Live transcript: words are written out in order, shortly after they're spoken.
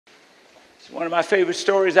It's one of my favorite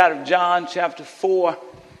stories out of John chapter 4. We're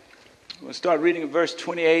going to start reading at verse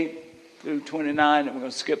 28 through 29, and we're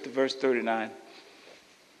going to skip to verse 39.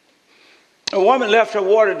 A woman left her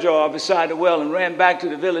water jar beside the well and ran back to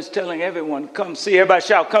the village telling everyone, "Come see." Everybody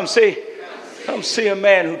shout, "Come see." Come see a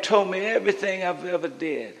man who told me everything I've ever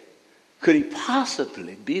did. Could he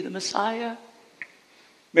possibly be the Messiah?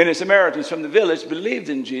 Many Samaritans from the village believed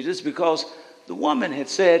in Jesus because the woman had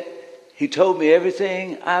said, "He told me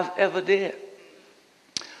everything I've ever did."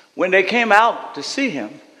 When they came out to see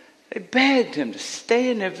him, they begged him to stay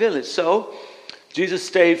in their village. So Jesus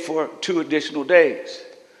stayed for 2 additional days,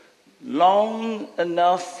 long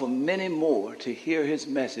enough for many more to hear his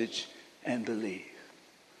message and believe.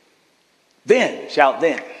 Then, shout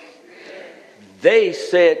then, they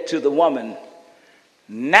said to the woman,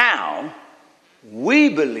 "Now we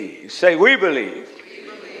believe." Say, we believe. We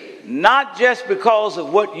believe. Not just because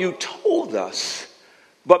of what you told us,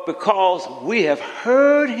 but because we have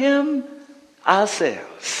heard him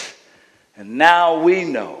ourselves. And now we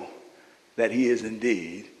know that he is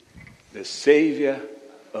indeed the Savior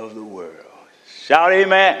of the world. Shout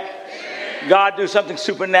amen. Amen. God, do something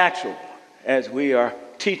supernatural as we are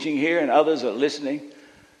teaching here and others are listening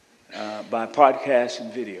by podcast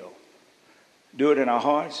and video. Do it in our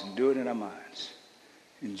hearts and do it in our minds.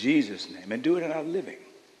 In Jesus' name. And do it in our living.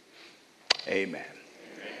 Amen.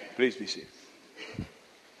 Please be seated.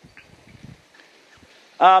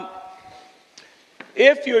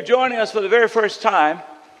 If you're joining us for the very first time,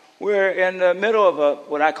 we're in the middle of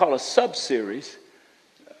what I call a sub-series.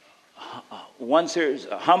 One series,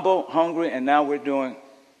 Humble, Hungry, and now we're doing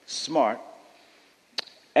Smart.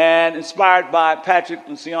 And inspired by Patrick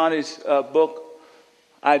Luciani's book,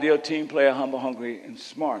 Ideal Team Player, Humble, Hungry, and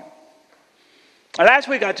Smart. And last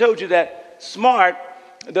week I told you that smart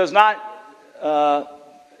does not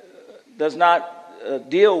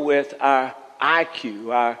deal with our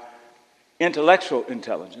IQ, our intellectual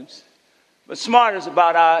intelligence, but smart is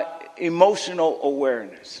about our emotional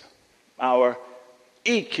awareness, our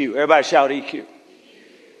EQ. Everybody shout EQ.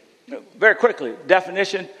 Very quickly,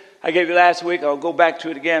 definition I gave you last week. I'll go back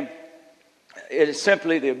to it again. It is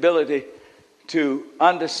simply the ability to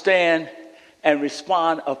understand and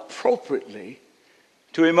respond appropriately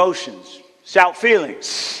to emotions. Shout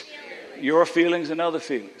feelings. Your feelings and other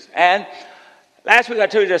feelings. And last week I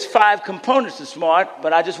told you there's 5 components to smart,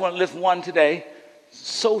 but I just want to lift one today.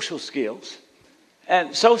 Social skills.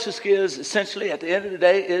 And social skills essentially at the end of the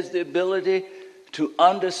day is the ability to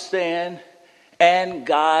understand and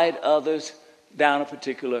guide others down a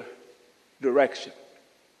particular direction.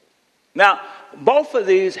 Now, both of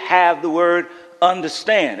these have the word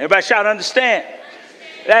understand. Everybody shout understand.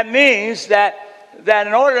 That means that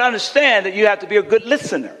in order to understand that you have to be a good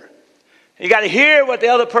listener. You got to hear what the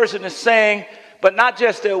other person is saying, but not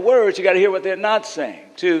just their words. You got to hear what they're not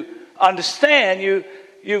saying. To understand,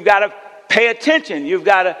 you've got to pay attention. You've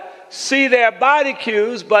got to see their body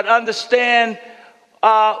cues, but understand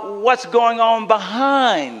what's going on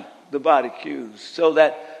behind the body cues so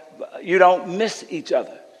that you don't miss each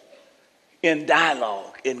other in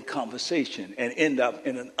dialogue, in conversation, and end up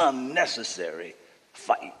in an unnecessary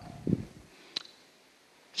fight.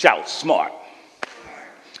 Shout smart.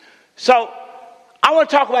 So I want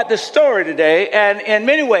to talk about this story today, and in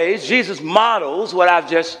many ways Jesus models what I've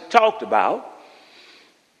just talked about.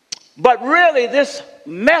 But really this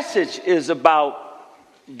message is about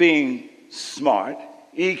being smart,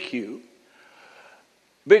 EQ,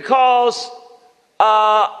 because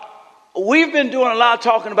we've been doing a lot of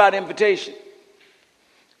talking about invitation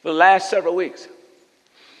for the last several weeks.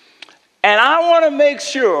 And I want to make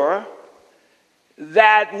sure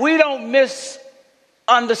that we don't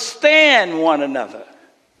misunderstand one another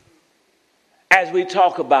as we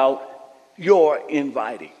talk about your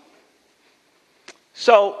inviting.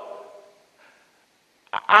 So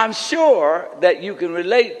I'm sure that you can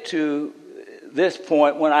relate to this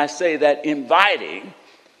point when I say that inviting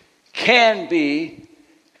can be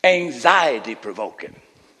anxiety-provoking,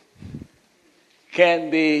 can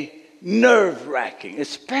be nerve-wracking,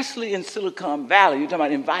 especially in Silicon Valley. You're talking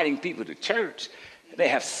about inviting people to church. They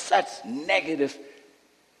have such negative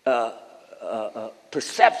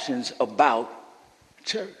perceptions about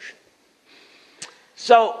church.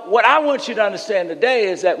 So what I want you to understand today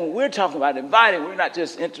is that when we're talking about inviting, we're not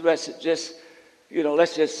just interested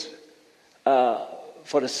let's just,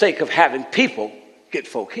 for the sake of having people, get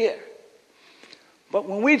folk here. But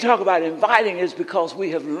when we talk about inviting, it's because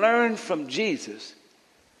we have learned from Jesus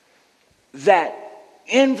that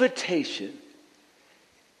invitation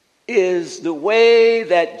is the way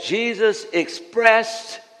that Jesus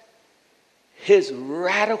expressed his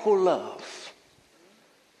radical love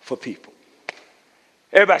for people.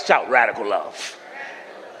 Everybody shout radical love.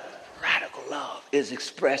 Radical love is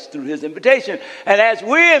expressed through his invitation. And as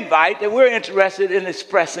we invite, that we're interested in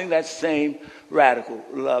expressing that same radical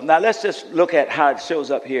love. Now let's just look at how it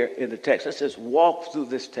shows up here in the text. Let's just walk through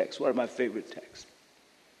this text. One of my favorite texts.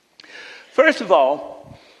 First of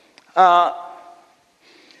all, I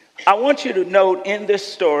want you to note in this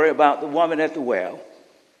story about the woman at the well,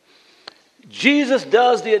 Jesus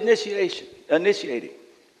does the initiating.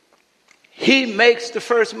 He makes the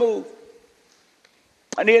first move.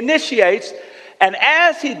 And he initiates, and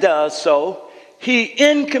as he does so, he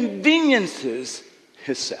inconveniences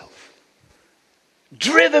himself,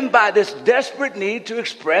 driven by this desperate need to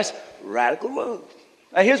express radical love.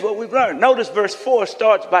 Now here's what we've learned. Notice verse 4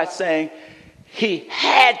 starts by saying he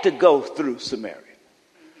had to go through Samaria.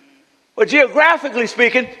 Well, geographically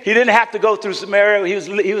speaking, he didn't have to go through Samaria.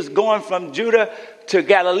 He was going from Judah to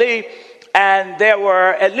Galilee, and there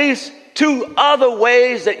were at least 2 other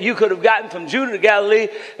ways that you could have gotten from Judah to Galilee.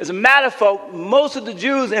 As a matter of fact, most of the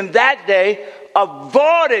Jews in that day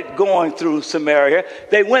avoided going through Samaria.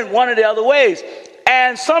 They went one of the other ways.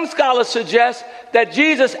 And some scholars suggest that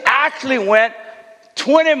Jesus actually went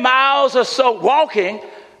 20 miles or so walking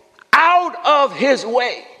out of his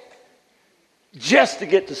way just to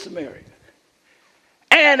get to Samaria.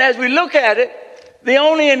 And as we look at it, the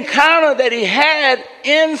only encounter that he had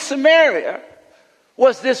in Samaria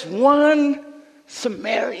was this one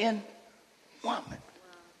Samaritan woman.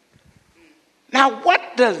 Now, what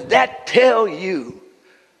does that tell you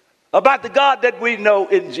about the God that we know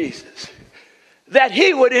in Jesus? That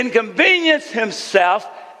he would inconvenience himself,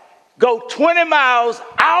 go 20 miles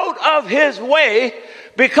out of his way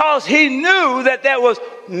because he knew that there was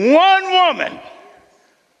one woman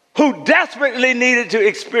who desperately needed to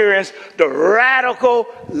experience the radical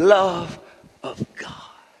love of God.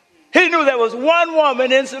 He knew there was one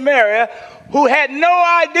woman in Samaria who had no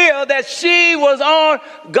idea that she was on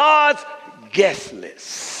God's guest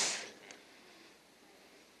list.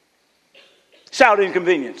 Shout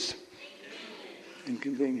inconvenience.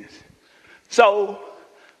 Inconvenience. So,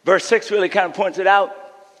 verse 6 really kind of points it out.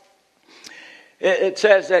 It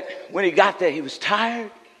says that when he got there, he was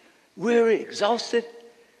tired, weary, exhausted.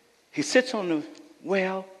 He sits on the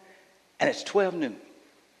well, and it's 12 noon.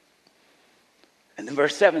 And then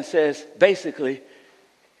verse 7 says, basically,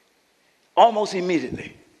 almost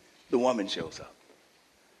immediately, the woman shows up.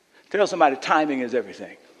 Tell somebody timing is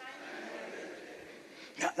everything.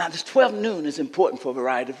 Now, this 12 noon is important for a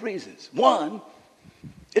variety of reasons. One,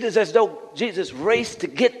 it is as though Jesus raced to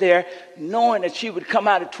get there knowing that she would come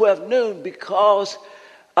out at 12 noon because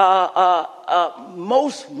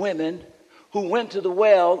most women who went to the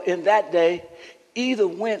well in that day either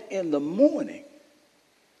went in the morning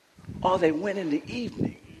or they went in the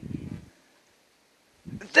evening.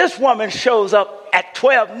 This woman shows up at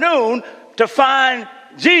 12 noon to find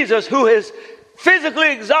Jesus, who is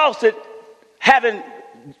physically exhausted, having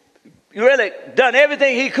really done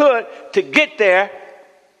everything he could to get there,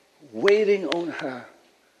 waiting on her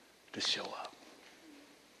to show up.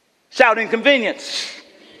 Shout inconvenience.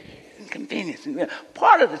 Inconvenience.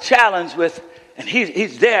 Part of the challenge with, and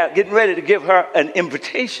he's there getting ready to give her an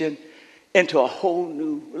invitation into a whole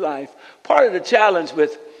new life. Part of the challenge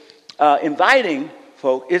with inviting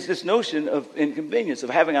folk is this notion of inconvenience, of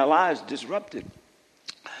having our lives disrupted.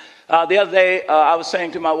 The other day, I was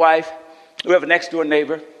saying to my wife, we have a next door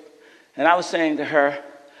neighbor, and I was saying to her,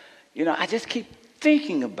 I just keep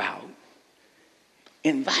thinking about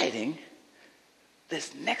inviting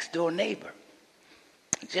this next door neighbor.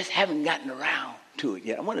 I just haven't gotten around to it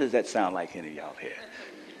yet. I wonder, does that sound like any of y'all here?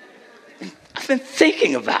 I've been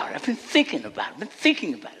thinking about it.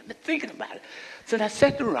 So I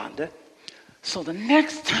said to Rhonda, so the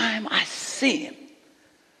next time I see him,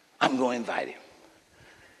 I'm going to invite him.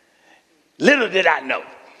 Little did I know.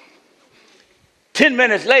 10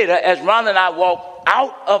 minutes later, as Rhonda and I walked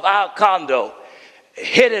out of our condo,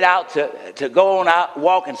 headed out to go on out,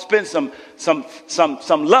 walk and spend some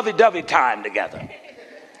lovey-dovey time together.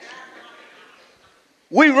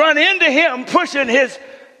 We run into him pushing his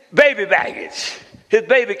baby baggage, his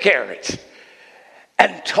baby carriage.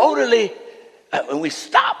 And totally, when we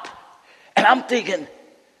stop, and I'm thinking,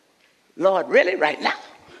 Lord, really, right now?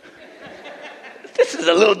 This is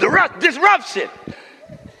a little disruption.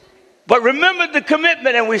 But remembered the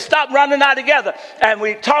commitment, and we stopped running out together. And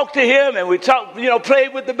we talked to him, and we talked,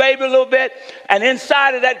 played with the baby a little bit. And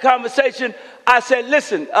inside of that conversation, I said,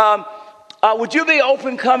 listen, would you be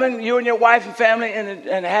open coming, you and your wife and family,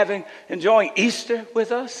 and enjoying Easter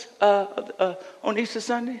with us on Easter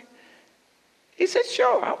Sunday? He said,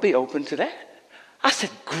 sure, I'll be open to that. I said,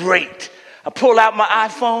 great. I pulled out my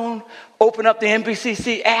iPhone, opened up the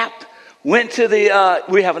NBCC app, went to the,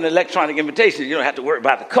 we have an electronic invitation. You don't have to worry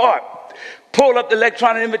about the card. Pulled up the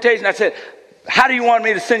electronic invitation. I said, how do you want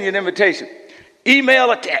me to send you an invitation?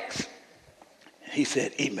 Email or text? He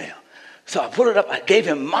said, email. So I pulled it up. I gave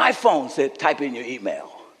him my phone, said, type in your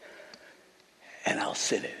email. And I'll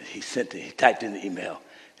send it. He sent it. He typed in the email,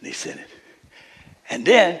 and he sent it. And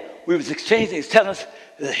then we was exchanging. He's telling us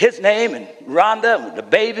his name and Rhonda, and the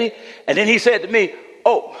baby. And then he said to me,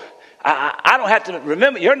 oh, I don't have to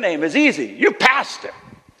remember. Your name is easy. You're pastor.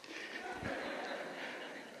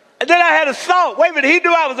 And then I had a thought. Wait a minute. He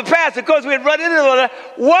knew I was a pastor. Of course, we had run into one another.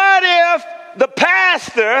 What if the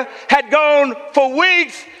pastor had gone for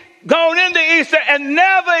weeks, gone into Easter, and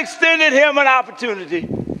never extended him an opportunity?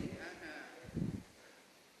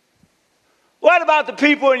 What about the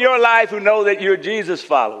people in your life who know that you're Jesus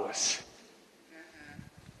followers?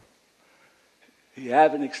 You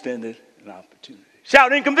haven't extended an opportunity.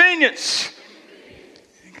 Shout inconvenience.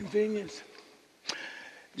 Inconvenience.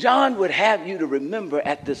 John would have you to remember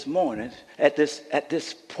at this morning, at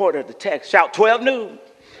this part of the text, shout 12 noon.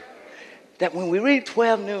 That when we read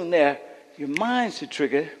 12 noon there, your mind should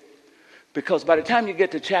trigger, because by the time you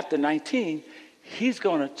get to chapter 19, he's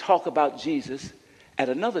going to talk about Jesus at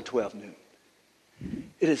another 12 noon.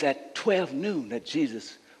 It is at 12 noon that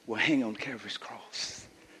Jesus will hang on Calvary's cross.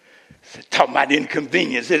 Talking about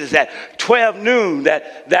inconvenience. It is at 12 noon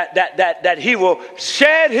that he will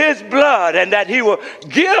shed his blood and that he will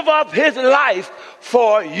give up his life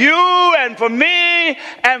for you and for me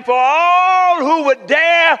and for all who would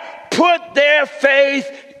dare put their faith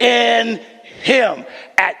in him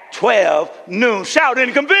at 12 noon. Shout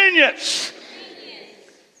inconvenience.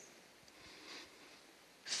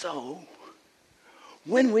 So,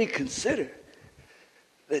 when we consider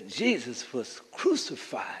that Jesus was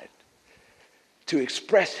crucified to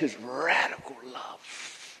express his radical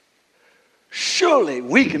love, surely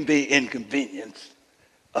we can be inconvenienced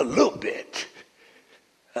a little bit.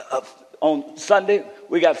 On Sunday,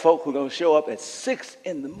 we got folk who are going to show up at 6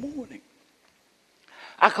 in the morning.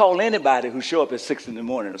 I call anybody who show up at 6 in the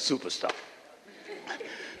morning a superstar.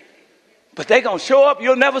 But they're going to show up.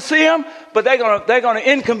 You'll never see them. But they're going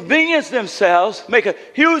to inconvenience themselves, make a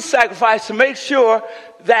huge sacrifice to make sure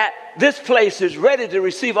that this place is ready to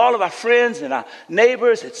receive all of our friends and our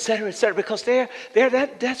neighbors, et cetera, because they're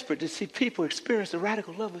that desperate to see people experience the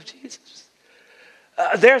radical love of Jesus.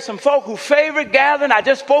 There are some folk who favorite gathering. I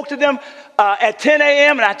just spoke to them at 10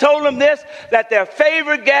 a.m. and I told them this, that their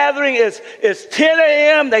favorite gathering is 10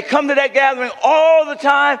 a.m. They come to that gathering all the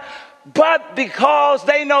time. But because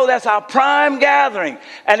they know that's our prime gathering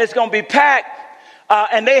and it's going to be packed,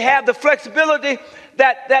 and they have the flexibility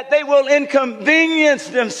that they will inconvenience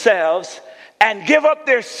themselves and give up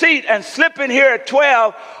their seat and slip in here at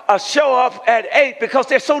 12 or show up at 8 because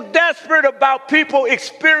they're so desperate about people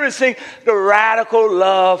experiencing the radical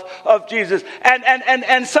love of Jesus.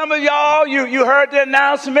 And some of y'all, you heard the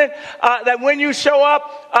announcement that when you show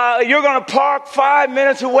up, you're going to park 5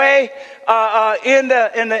 minutes away in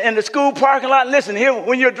the school parking lot. Listen, here,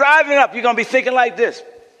 when you're driving up, you're going to be thinking like this.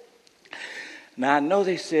 Now, I know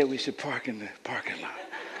they said we should park in the parking lot.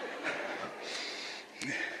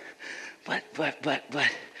 But,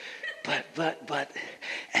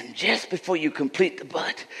 and just before you complete the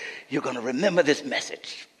but, you're going to remember this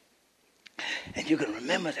message. And you're going to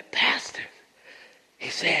remember the pastor. He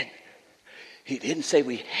said, he didn't say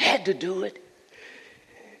we had to do it.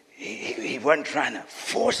 He wasn't trying to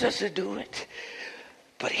force us to do it.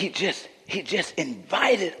 But he just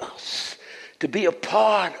invited us to be a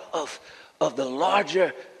part of the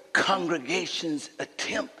larger congregation's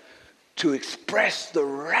attempt to express the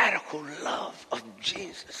radical love of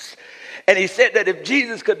Jesus. And he said that if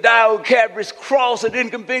Jesus could die on Calvary's cross and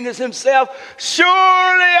inconvenience himself, surely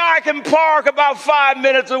I can park about 5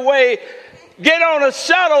 minutes away, get on a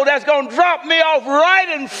shuttle that's going to drop me off right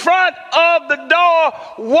in front of the door.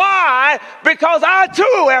 Why? Because I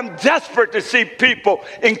too am desperate to see people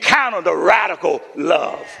encounter the radical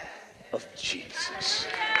love of Jesus.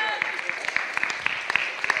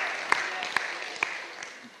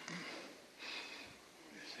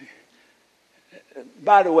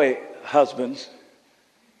 By the way, husbands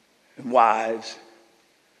and wives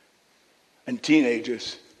and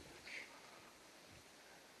teenagers,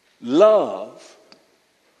 love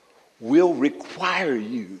will require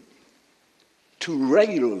you to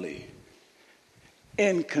regularly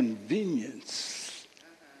inconvenience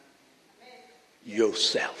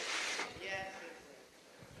yourself.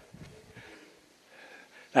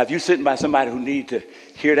 Now, if you're sitting by somebody who needs to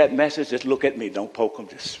hear that message, just look at me. Don't poke them.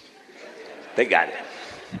 They got it.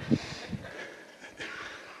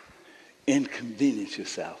 inconvenience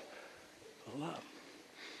yourself for love.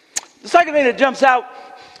 The second thing that jumps out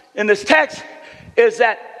in this text is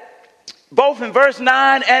that both in verse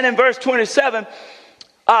 9 and in verse 27,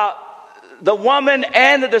 the woman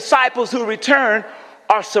and the disciples who return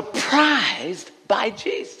are surprised by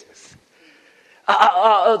Jesus.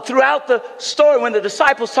 Throughout the story, when the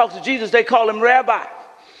disciples talk to Jesus, they call him Rabbi.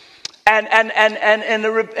 And in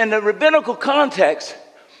the rabbinical context,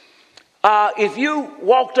 if you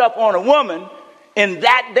walked up on a woman in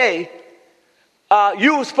that day,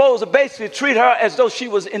 you were supposed to basically treat her as though she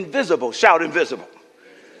was invisible. Shout invisible.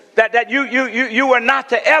 That you were not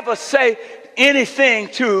to ever say anything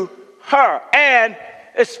to her. And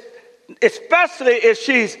especially if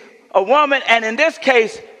she's a woman, and in this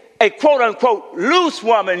case, a quote-unquote loose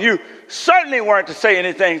woman, you certainly weren't to say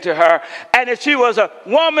anything to her. And if she was a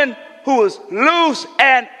woman who was loose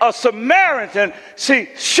and a Samaritan, she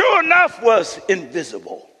sure enough was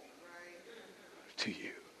invisible to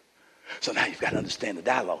you. So now you've got to understand the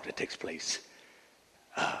dialogue that takes place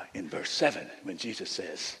in verse 7 when Jesus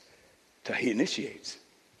says, he initiates.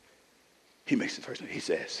 He makes the first one. He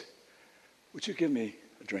says, would you give me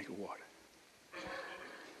a drink of water?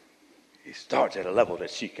 He starts at a level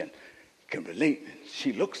that she can relate. And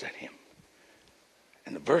she looks at him.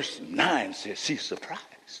 And the verse 9 says she's surprised.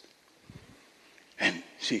 And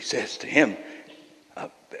she says to him,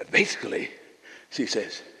 basically, she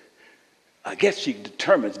says, I guess she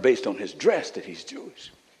determines based on his dress that he's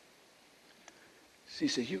Jewish. She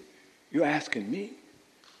said, you're asking me?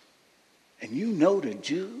 And you know the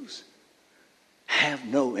Jews have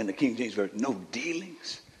in the King James Version, no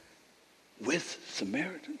dealings with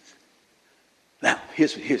Samaritans? Now,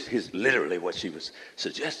 here's literally what she was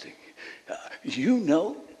suggesting. You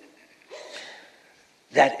know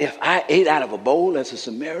that if I ate out of a bowl as a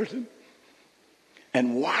Samaritan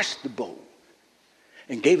and washed the bowl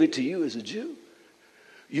and gave it to you as a Jew,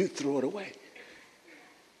 you'd throw it away.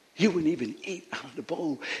 You wouldn't even eat out of the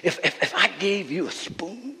bowl. If I gave you a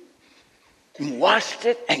spoon and washed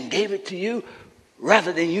it and gave it to you,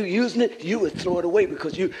 rather than you using it, you would throw it away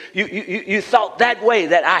because you thought that way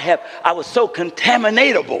that I was so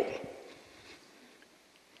contaminatable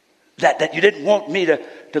that you didn't want me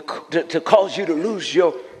to cause you to lose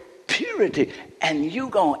your purity. And you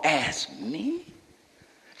gonna ask me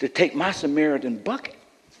to take my Samaritan bucket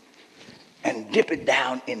and dip it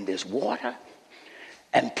down in this water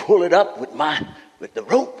and pull it up with the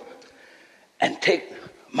rope and take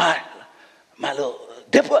my little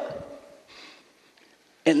dipper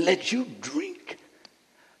and let you drink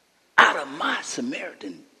out of my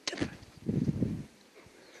Samaritan dipper.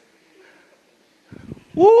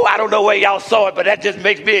 Woo, I don't know where y'all saw it, but that just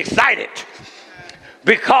makes me excited.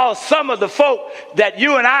 Because some of the folk that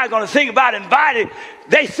you and I are going to think about inviting,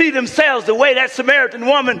 they see themselves the way that Samaritan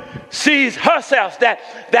woman sees herself,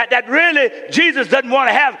 that really Jesus doesn't want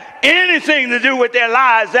to have anything to do with their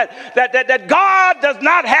lives, that God does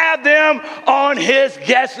not have them on his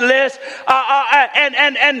guest list, and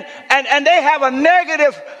they have a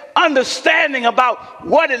negative understanding about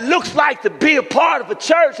what it looks like to be a part of a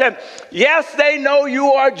church. And yes, they know you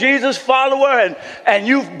are a Jesus follower, and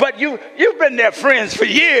you've been their friends for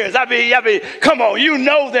years. I mean, come on, you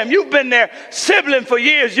know them. You've been their sibling for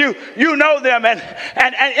years. You know them,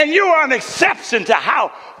 and you are an exception to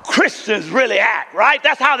how Christians really act, right?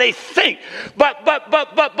 That's how they think. But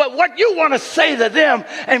what you want to say to them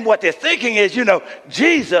and what they're thinking is,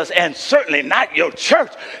 Jesus, and certainly not your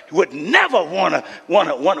church, would never want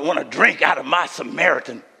to drink out of my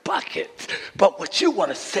Samaritan bucket. But what you want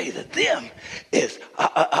to say to them is,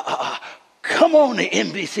 come on to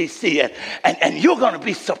NBCC and you're going to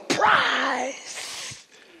be surprised.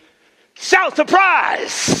 Shout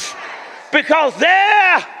surprise. Because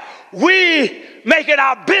there we make it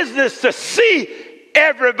our business to see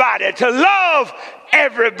everybody, to love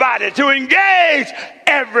everybody, to engage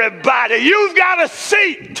everybody. You've got a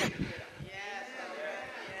seat.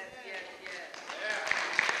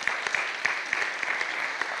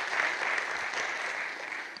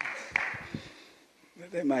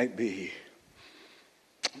 They might be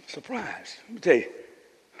surprised. Let me tell you,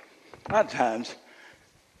 a lot of times,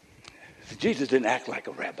 Jesus didn't act like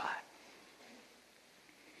a rabbi.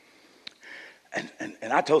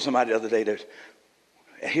 And I told somebody the other day that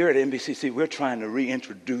here at NBCC, we're trying to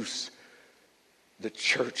reintroduce the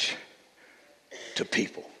church to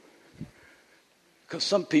people. Because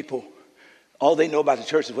some people, all they know about the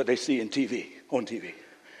church is what they see on TV. And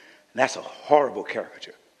that's a horrible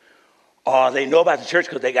caricature. Or they know about the church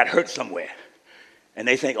because they got hurt somewhere. And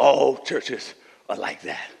they think all churches are like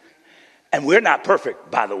that. And we're not perfect,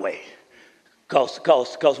 by the way.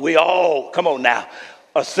 Because we all, come on now,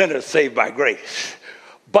 a sinner saved by grace.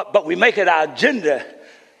 But we make it our agenda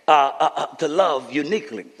to love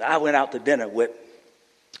uniquely. I went out to dinner with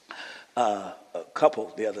a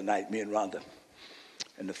couple the other night, me and Rhonda.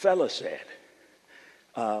 And the fellow said,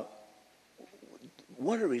 one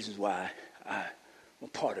of the reasons why I'm a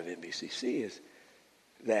part of NBCC is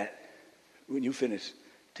that when you finish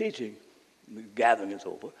teaching, the gathering is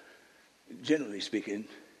over, generally speaking,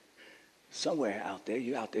 somewhere out there,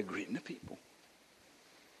 you're out there greeting the people.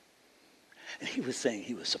 And he was saying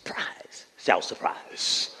he was surprised. Shout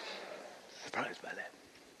surprise. Surprised by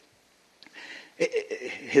that.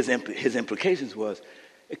 His implications was,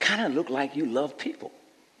 it kind of looked like you love people.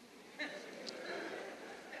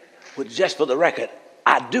 But just for the record,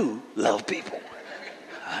 I do love people.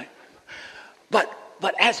 All right?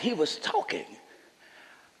 But as he was talking,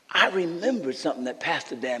 I remembered something that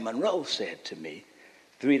Pastor Dan Monroe said to me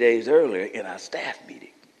 3 days earlier in our staff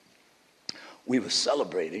meeting. We were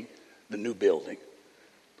celebrating the new building,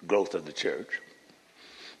 the growth of the church.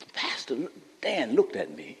 Pastor Dan looked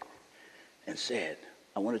at me and said,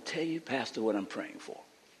 I want to tell you, Pastor, what I'm praying for.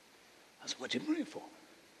 I said, what you praying for?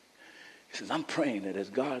 He says, I'm praying that as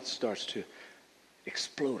God starts to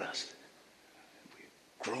explode us,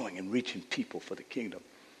 we're growing and reaching people for the kingdom,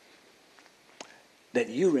 that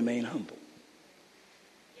you remain humble.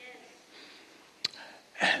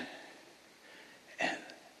 And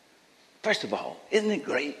first of all, isn't it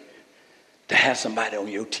great to have somebody on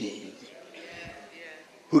your team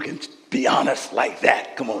who can be honest like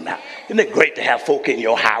that? Come on now. Isn't it great to have folk in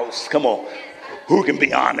your house, come on, who can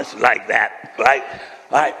be honest like that, right?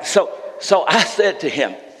 All right, so I said to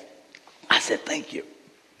him, I said, thank you.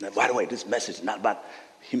 Now, by the way, this message is not about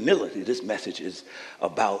humility. This message is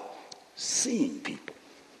about seeing people.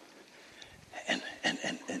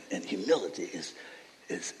 And humility is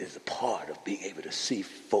a part of being able to see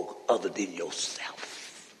folk other than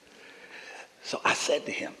yourself. So I said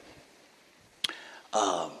to him,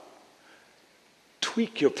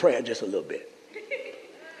 tweak your prayer just a little bit.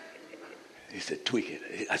 He said, tweak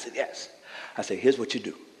it. I said, yes. I said, here's what you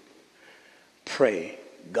do. Pray,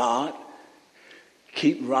 God,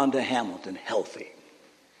 keep Rhonda Hamilton healthy.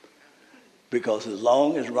 Because as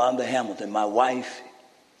long as Rhonda Hamilton, my wife,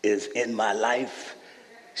 is in my life,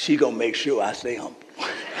 she gonna make sure I stay humble.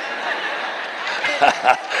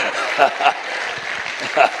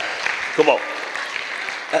 Come on.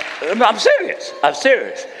 I'm serious. I'm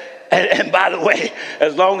serious. And by the way,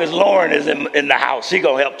 as long as Lauren is in the house, she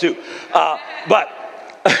gonna help too. But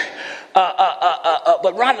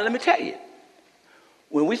Rhonda, let me tell you,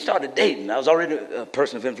 when we started dating, I was already a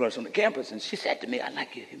person of influence on the campus, and she said to me, I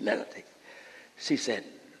like your humility. She said,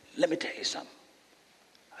 let me tell you something.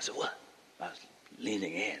 I said, what? I was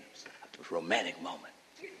leaning in. It was a romantic moment.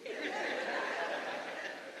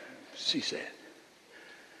 She said,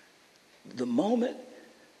 the moment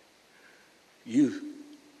you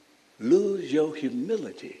lose your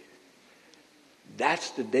humility, that's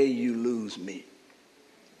the day you lose me.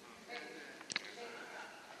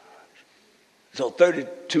 So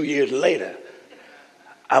 32 years later,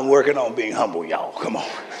 I'm working on being humble, y'all. Come on.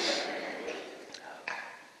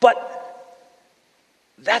 But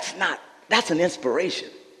that's an inspiration.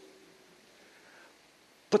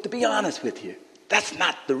 But to be honest with you, that's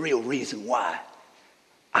not the real reason why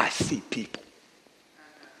I see people.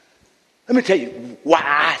 Let me tell you why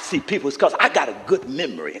I see people. It's because I got a good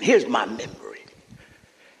memory. And here's my memory.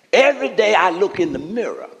 Every day I look in the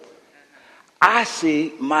mirror, I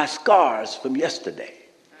see my scars from yesterday.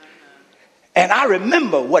 And I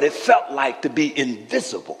remember what it felt like to be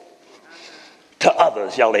invisible to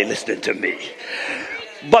others. Y'all ain't listening to me.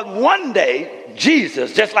 But one day,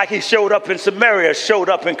 Jesus, just like he showed up in Samaria, showed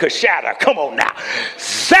up in Kashada, come on now,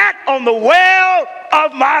 sat on the well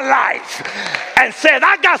of my life and said,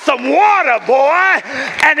 I got some water, boy,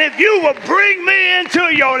 and if you will bring me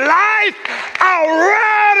into your life,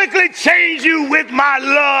 I'll radically change you with my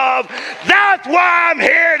love. That's why I'm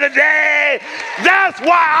here today. That's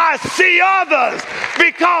why I see others,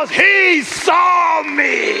 because he saw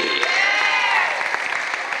me.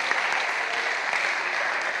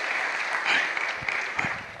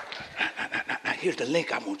 Here's the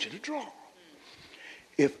link I want you to draw.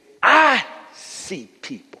 If I see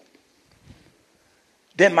people,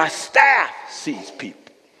 then my staff sees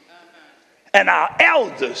people. And our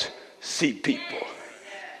elders see people.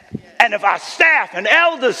 And if our staff and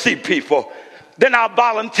elders see people, then our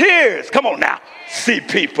volunteers, come on now, see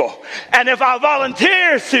people. And if our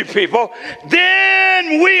volunteers see people,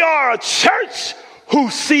 then we are a church who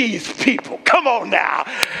sees people. Come on now.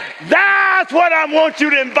 That's what I want you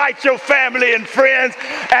to invite your family and friends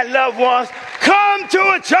and loved ones. Come to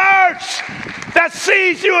a church that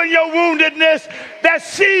sees you in your woundedness, that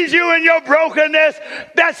sees you in your brokenness,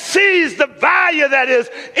 that sees the value that is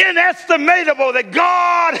inestimable that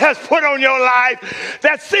God has put on your life,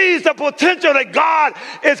 that sees the potential that God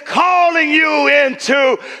is calling you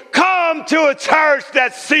into. Come to a church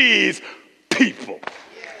that sees people.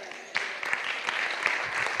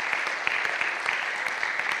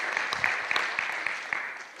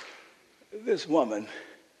 This woman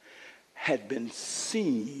had been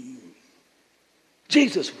seen.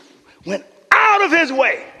 Jesus went out of his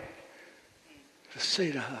way to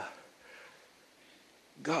say to her,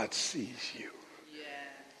 God sees you.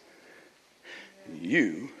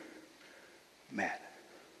 You matter.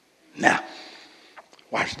 Now,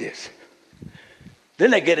 watch this.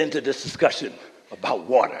 Then they get into this discussion about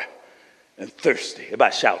water and thirsty.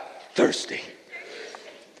 Everybody shout, thirsty.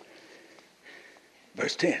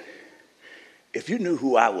 Verse 10. If you knew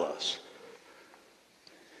who I was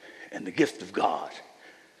and the gift of God,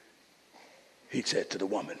 he said to the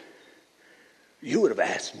woman, you would have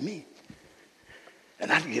asked me, and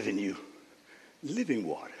I've given you living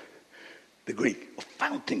water. The Greek, a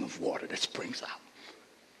fountain of water that springs out.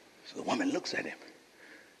 So the woman looks at him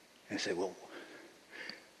and said, well,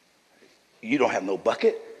 you don't have no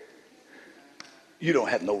bucket. You don't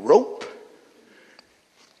have no rope.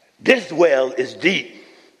 This well is deep.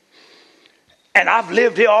 And I've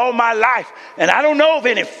lived here all my life, and I don't know of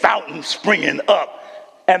any fountain springing up.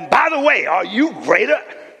 And by the way, are you greater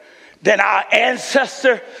than our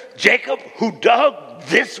ancestor Jacob, who dug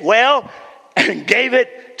this well and gave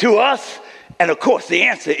it to us? And of course, the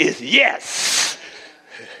answer is yes.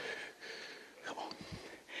 Come on.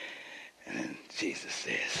 And then Jesus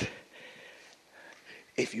says,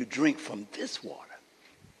 if you drink from this water,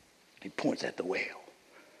 he points at the well,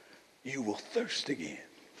 you will thirst again.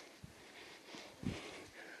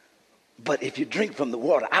 But if you drink from the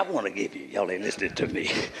water I want to give you, y'all ain't listening to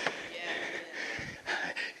me.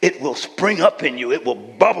 It will spring up in you. It will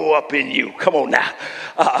bubble up in you. Come on now.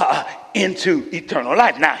 Into eternal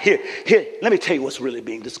life. Now, here, let me tell you what's really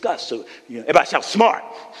being discussed. So, everybody shout smart.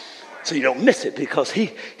 So you don't miss it, because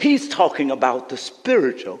he's talking about the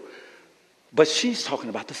spiritual, but she's talking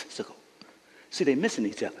about the physical. See, they're missing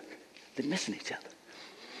each other. They're missing each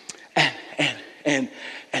other. And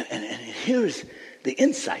here's the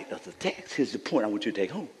insight of the text. Here's the point I want you to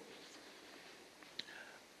take home.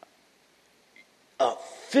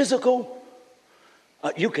 Physical,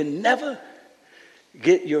 you can never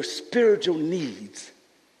get your spiritual needs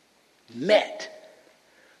met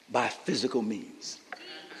by physical means.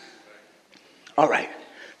 All right,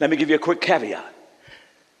 let me give you a quick caveat.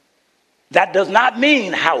 That does not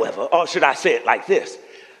mean, however, or should I say it like this,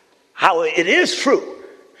 however, it is true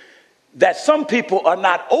that some people are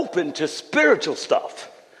not open to spiritual stuff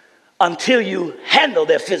until you handle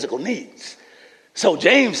their physical needs. So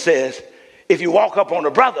James says, if you walk up on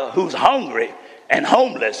a brother who's hungry and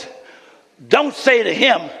homeless, don't say to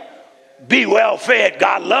him, be well fed,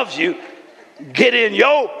 God loves you, get in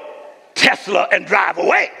your Tesla and drive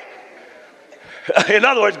away. In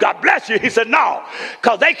other words, God bless you. He said, no,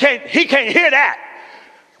 because he can't hear that.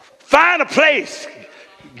 Find a place.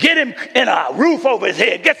 Get him in a roof over his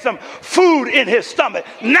head. Get some food in his stomach.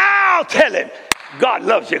 Now tell him God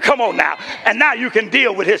loves you. Come on now. And now you can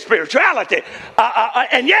deal with his spirituality.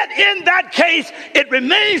 And yet in that case, it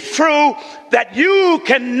remains true that you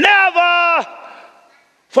can never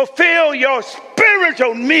fulfill your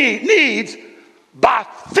spiritual needs by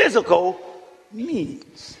physical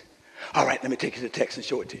means. All right, let me take you to the text and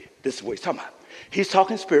show it to you. This is what he's talking about. He's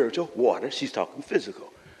talking spiritual, water. She's talking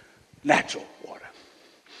physical, natural water.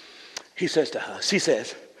 He says to her, she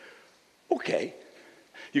says, okay.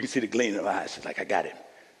 You can see the gleam in her eyes. She's like, I got it.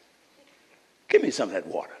 Give me some of that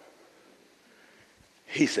water.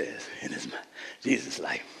 He says in his mind, Jesus is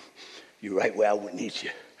like, you're right where I would need you.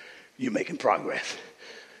 You're making progress.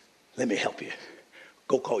 Let me help you.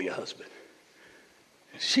 Go call your husband.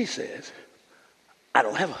 She says, I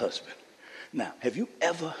don't have a husband. Now, have you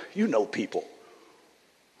ever, you know people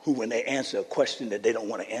who when they answer a question that they don't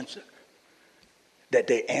want to answer, that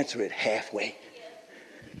they answer it halfway.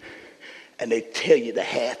 And they tell you the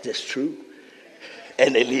half that's true,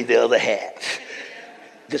 and they leave the other half.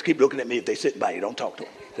 Just keep looking at me if they're sitting by you. Don't talk to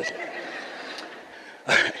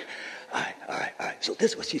them. All right. So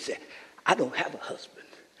this is what she said. I don't have a husband.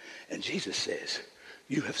 And Jesus says,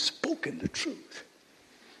 you have spoken the truth.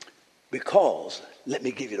 Because, let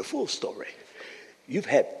me give you the full story. You've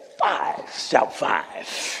had 5, shout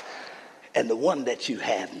 5. And the one that you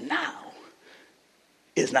have now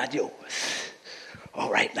is not yours.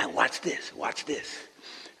 All right, now watch this.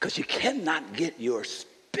 Because you cannot get your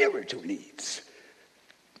spiritual needs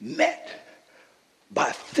met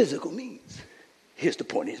by physical means. Here's the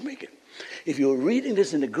point he's making. If you were reading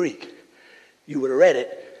this in the Greek, you would have read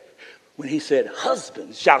it when he said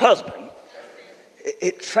husbands, shout husband.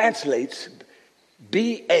 It translates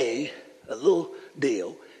B-A, a little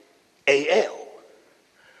deal, A-L,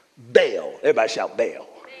 Baal. Everybody shout Baal.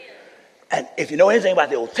 And if you know anything about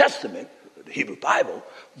the Old Testament, the Hebrew Bible,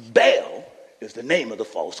 Baal is the name of the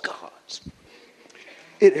false gods.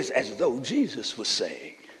 It is as though Jesus was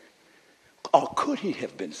saying, or could he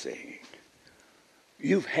have been saying,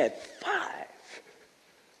 you've had 5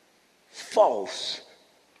 false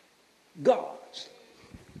gods.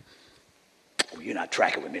 Oh, you're not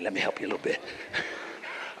tracking with me. Let me help you a little bit.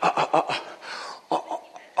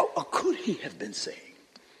 Or could he have been saying,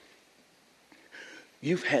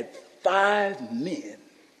 you've had 5 men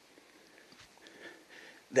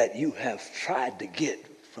that you have tried to get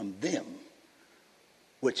from them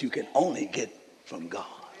what you can only get from God.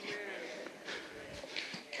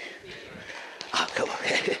 Oh, come on.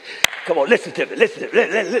 Come on, listen to me. Listen to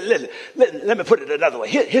me. Let me put it another way.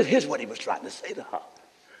 Here's what he was trying to say to her.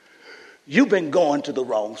 You've been going to the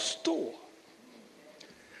wrong store.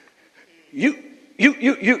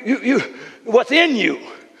 What's in you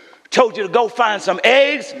told you to go find some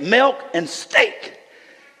eggs, milk, and steak.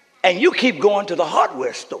 And you keep going to the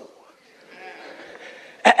hardware store.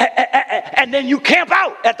 And then you camp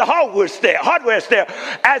out at the hardware store,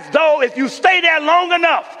 as though if you stay there long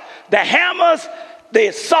enough, the hammers,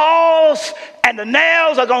 the saws, and the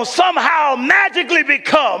nails are going to somehow magically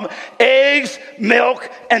become eggs, milk,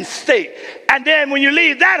 and steak. And then when you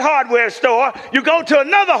leave that hardware store, you go to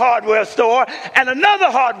another hardware store and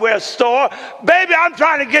another hardware store. Baby, I'm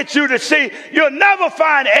trying to get you to see you'll never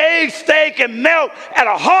find eggs, steak, and milk at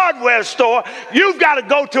a hardware store. You've got to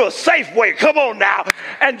go to a Safeway. Come on now.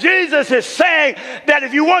 And Jesus is saying that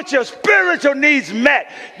if you want your spiritual needs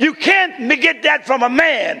met, you can't get that from a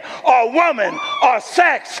man or a woman or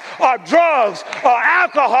sex or drugs or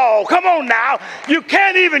alcohol. Come on now. You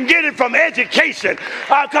can't even get it from education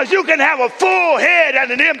because you can have a full head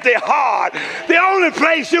and an empty heart. The only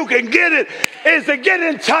place you can get it is to get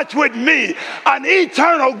in touch with me, an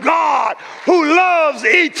eternal God who loves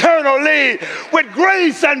eternally with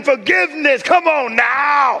grace and forgiveness. Come on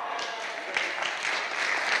now.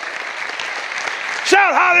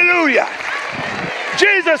 Shout hallelujah.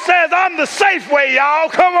 Jesus says, I'm the safe way, y'all.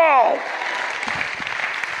 Come on.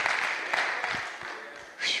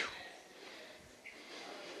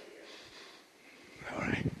 All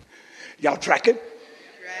right. Y'all tracking?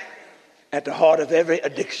 At the heart of every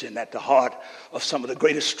addiction, at the heart of some of the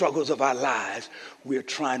greatest struggles of our lives, we're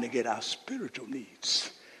trying to get our spiritual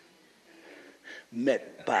needs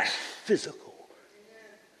met by physical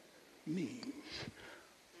means.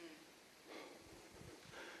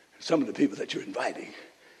 Some of the people that you're inviting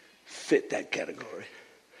fit that category.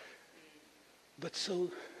 But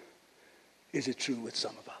so is it true with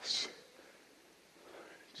some of us.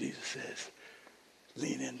 Jesus says,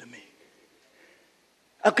 lean into me.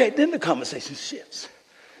 Okay, then the conversation shifts.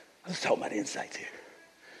 Let's talk about insights here.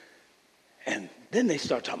 And then they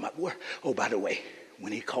start talking about work. Oh, by the way,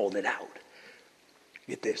 when he called it out,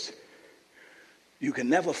 get this. You can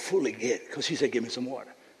never fully get, because she said, give me some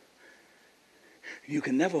water. You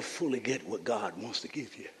can never fully get what God wants to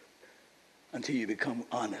give you until you become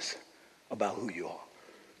honest about who you are.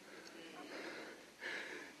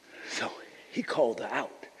 So he called her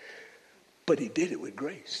out, but he did it with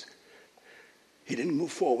grace. He didn't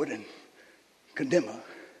move forward and condemn her.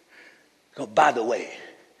 Because, by the way,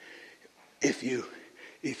 if you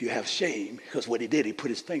have shame, because what he did, he put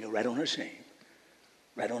his finger right on her shame,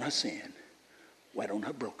 right on her sin, right on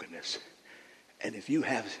her brokenness. And if you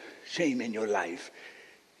have shame in your life,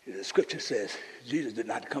 the scripture says Jesus did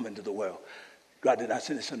not come into the world. God did not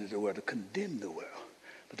send his son into the world to condemn the world,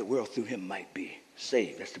 but the world through him might be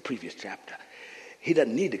saved. That's the previous chapter. He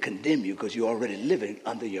doesn't need to condemn you because you're already living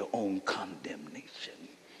under your own condemnation.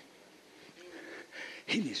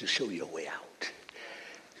 He needs to show you a way out.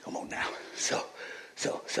 Come on now. So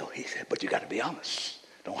he said, but you got to be honest.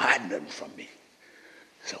 Don't hide nothing from me.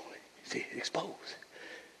 So, see, exposed.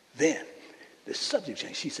 Then the subject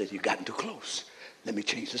changed. She said, you've gotten too close. Let me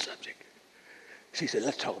change the subject. She said,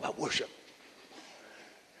 let's talk about worship.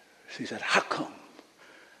 She said, how come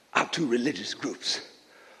our two religious groups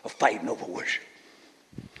are fighting over worship?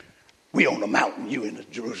 We on the mountain, you in the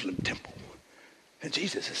Jerusalem temple. And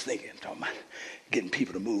Jesus is thinking, talking about getting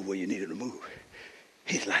people to move where you need them to move.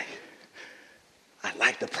 He's like, I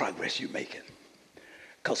like the progress you're making.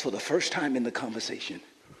 Because for the first time in the conversation,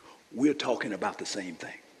 we're talking about the same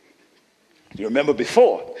thing. You remember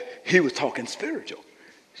before, he was talking spiritual.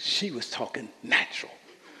 She was talking natural,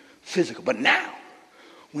 physical. But now,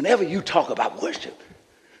 whenever you talk about worship,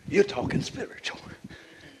 you're talking spiritual.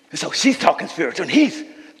 And so she's talking spiritual, and he's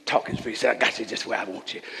talking spiritual. He said, I got you just where I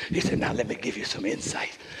want you. He said, now let me give you some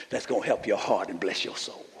insight that's going to help your heart and bless your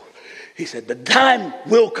soul. He said, the time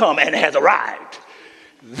will come and has arrived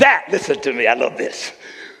that, listen to me, I love this,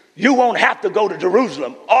 you won't have to go to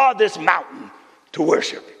Jerusalem or this mountain to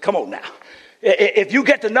worship. Come on now. If you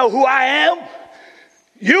get to know who I am,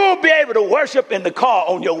 you'll be able to worship in the car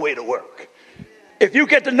on your way to work. If you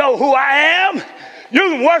get to know who I am, you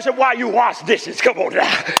can worship while you wash dishes. Come on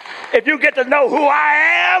now. If you get to know who I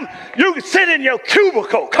am, you can sit in your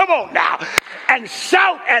cubicle. Come on now. And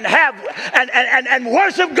shout and have and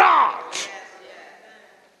worship God.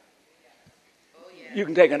 You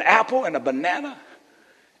can take an apple and a banana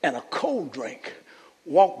and a cold drink,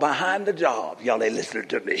 walk behind the job. Y'all ain't listening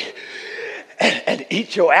to me. And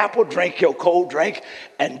eat your apple, drink your cold drink,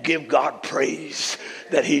 and give God praise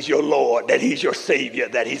that he's your Lord, that he's your Savior,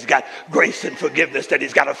 that he's got grace and forgiveness, that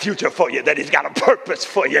he's got a future for you, that he's got a purpose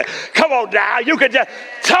for you. Come on now. You can just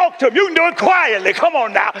talk to him. You can do it quietly. Come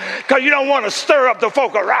on now, because you don't want to stir up the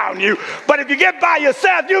folk around you. But if you get by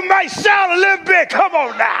yourself, you might shout a little bit. Come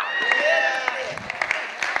on now.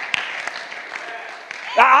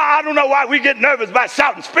 I don't know why we get nervous about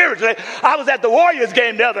shouting spiritually. I was at the Warriors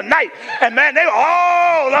game the other night, and man, they were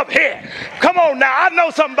all up here. Come on now. I know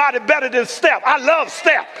somebody better than Steph. I love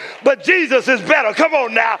Steph, but Jesus is better. Come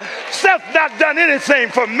on now. Steph's not done anything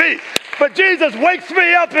for me, but Jesus wakes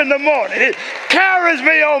me up in the morning. He carries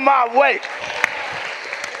me on my way.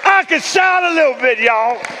 I can shout a little bit,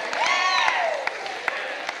 y'all.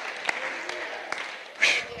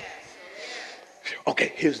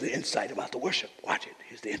 Okay, here's the insight about the worship. Watch it.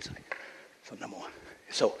 Here's the insight. So number one.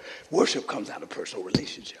 So worship comes out of personal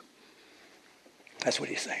relationship. That's what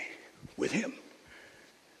he's saying. With him.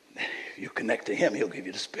 If you connect to him, he'll give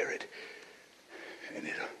you the Spirit. And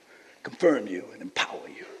it'll confirm you and empower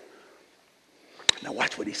you. Now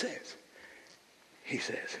watch what he says. He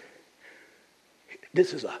says,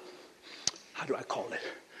 this is how do I call it?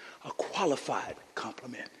 A qualified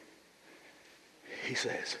compliment. He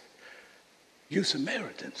says, you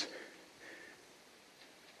Samaritans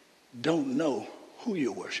don't know who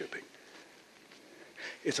you're worshiping.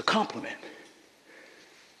 It's a compliment.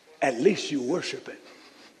 At least you're worshiping.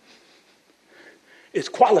 It's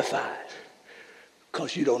qualified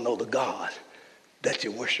because you don't know the God that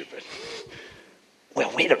you're worshiping. Well,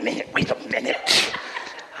 wait a minute.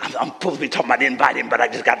 I'm supposed to be talking about inviting, but I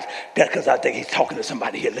just got that because I think he's talking to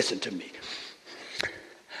somebody here. Listen to me.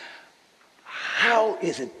 How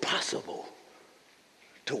is it possible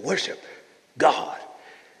to worship God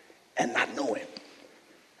and not know him?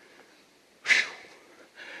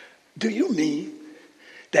 Do you mean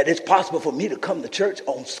that it's possible for me to come to church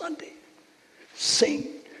on Sunday, sing,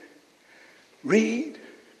 read,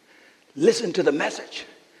 listen to the message,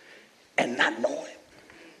 and not know him?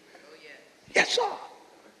 Yes, sir.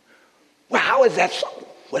 Well, how is that so?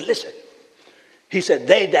 Well, listen. He said,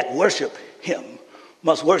 they that worship him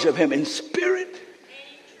must worship him in spirit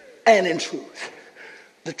and in truth.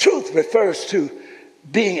 The truth refers to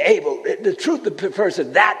being able, the truth refers to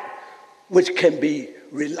that which can be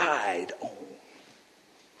relied on.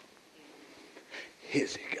 I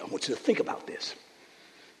want you to think about this.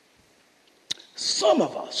 Some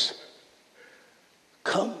of us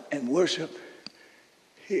come and worship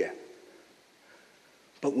here.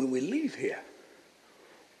 But when we leave here,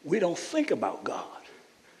 we don't think about God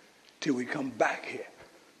till we come back here.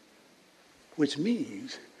 Which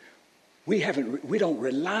means we don't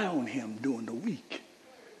rely on him during the week.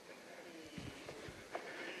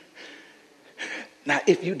 Now,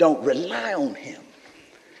 if you don't rely on him,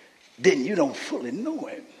 then you don't fully know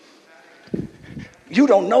him. You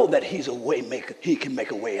don't know that he's a way maker. He can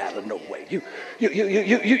make a way out of no way.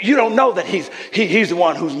 You don't know that he's the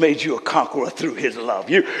one who's made you a conqueror through his love.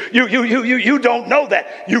 You don't know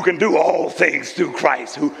that you can do all things through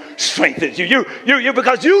Christ who strengthens you.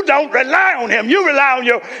 Because you don't rely on him. You rely on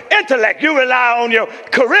your intellect. You rely on your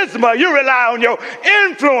charisma. You rely on your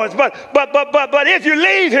influence. But if you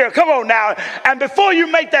leave here, come on now, and before you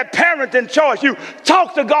make that parenting choice, you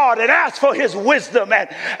talk to God and ask for his wisdom.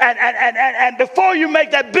 And before you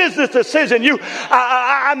make that business decision,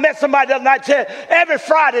 I met somebody the other night said every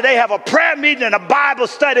Friday they have a prayer meeting and a Bible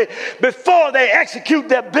study before they execute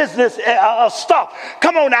their business stuff.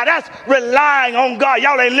 Come on now, that's relying on God.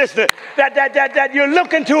 Y'all ain't listening. That you're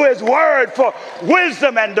looking to his word for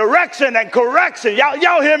wisdom and direction and correction.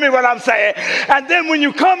 Y'all hear me what I'm saying? And then when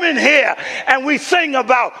you come in here and we sing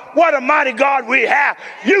about what a mighty God we have,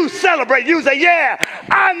 you celebrate. You say, yeah,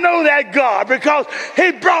 I know that God because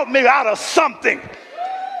he brought me out of something.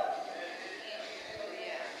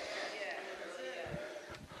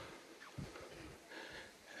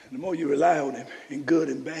 The more you rely on him in good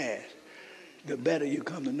and bad, the better you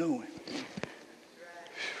come to know him.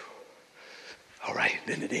 All right,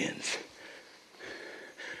 then it ends.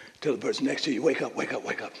 Tell the person next to you, wake up, wake up,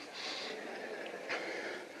 wake up.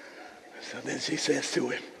 So then she says to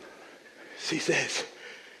him, she says,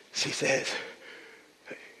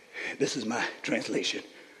 this is my translation.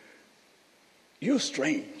 You're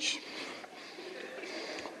strange.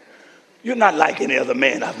 You're not like any other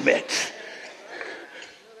man I've met.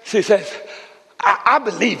 She says, I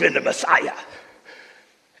believe in the Messiah.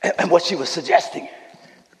 And what she was suggesting,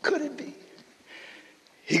 could it be?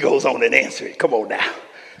 He goes on and answers it. Come on now.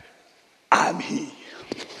 I'm he.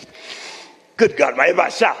 Good God, man.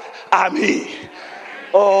 Everybody shout, I'm he.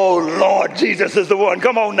 Oh, Lord, Jesus is the one.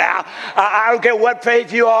 Come on now. I don't care what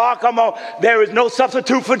faith you are. Come on. There is no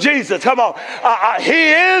substitute for Jesus. Come on. He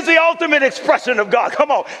is the ultimate expression of God.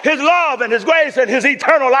 Come on. His love and his grace and his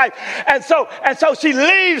eternal life. And so she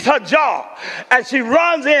leaves her job and she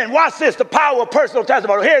runs in. Watch this, the power of personal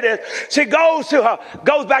testimony. Here it is. She goes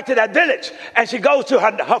back to that village and she goes to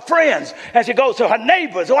her friends and she goes to her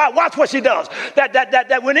neighbors. Watch what she does.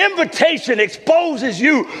 That when invitation exposes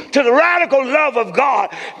you to the radical love of God,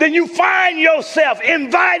 then you find yourself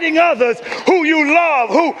inviting others who you love,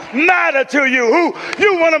 who matter to you, who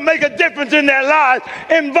you want to make a difference in their lives,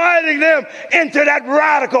 inviting them into that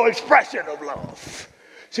radical expression of love.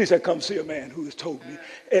 She said, come see a man who has told me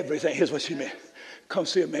everything. Here's what she meant. Come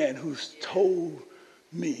see a man who's told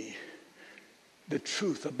me the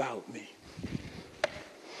truth about me.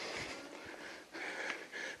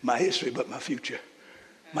 My history, but my future.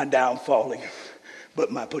 My downfalling,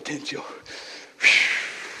 but my potential.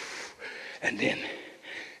 And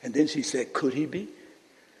then she said, could he be?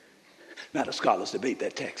 Now the scholars debate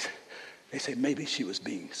that text. They say maybe she was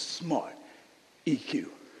being smart, EQ,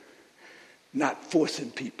 not forcing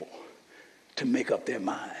people to make up their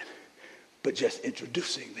mind, but just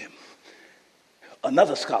introducing them.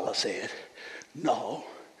 Another scholar said, no,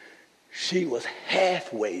 she was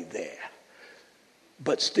halfway there,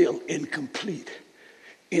 but still incomplete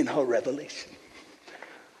in her revelation.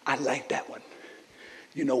 I like that one.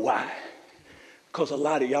 You know why? Because a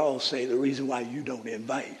lot of y'all say the reason why you don't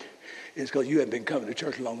invite is because you haven't been coming to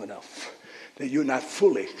church long enough, that you're not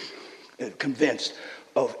fully convinced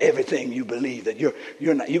of everything you believe, that you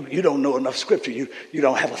don't know enough scripture, you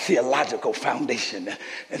don't have a theological foundation,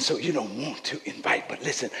 and so you don't want to invite. But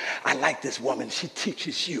listen, I like this woman. She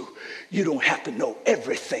teaches you don't have to know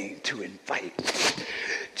everything to invite.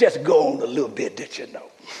 Just go on a little bit that you know.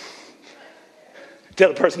 Tell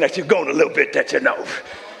the person that you're going a little bit that you know.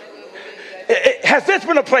 Has this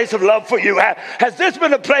been a place of love for you? Has this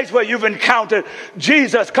been a place where you've encountered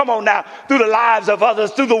Jesus? Come on now, through the lives of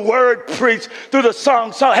others, through the word preached, through the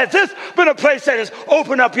song. So has this been a place that has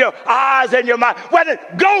opened up your eyes and your mind? Well, then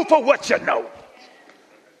go for what you know.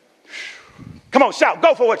 Come on, shout,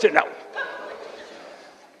 go for what you know.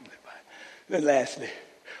 Then lastly,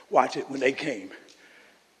 watch it. When they came,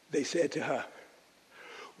 they said to her,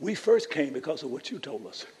 we first came because of what you told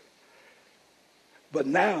us. But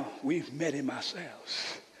now we've met him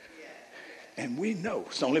ourselves. And we know,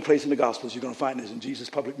 it's the only place in the Gospels you're going to find this in Jesus'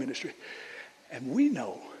 public ministry. And we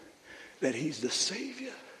know that he's the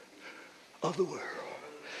Savior of the world.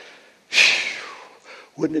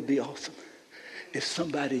 Wouldn't it be awesome if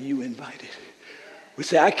somebody you invited would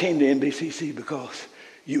say, I came to NBCC because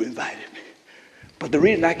you invited me. But the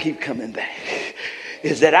reason I keep coming back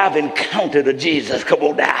is that I've encountered a Jesus, come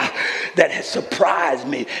on now, that has surprised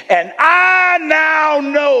me. And I now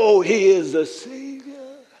know he is the Savior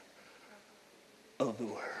of the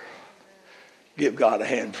world. Give God a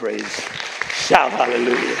hand praise. Shout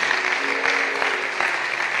hallelujah.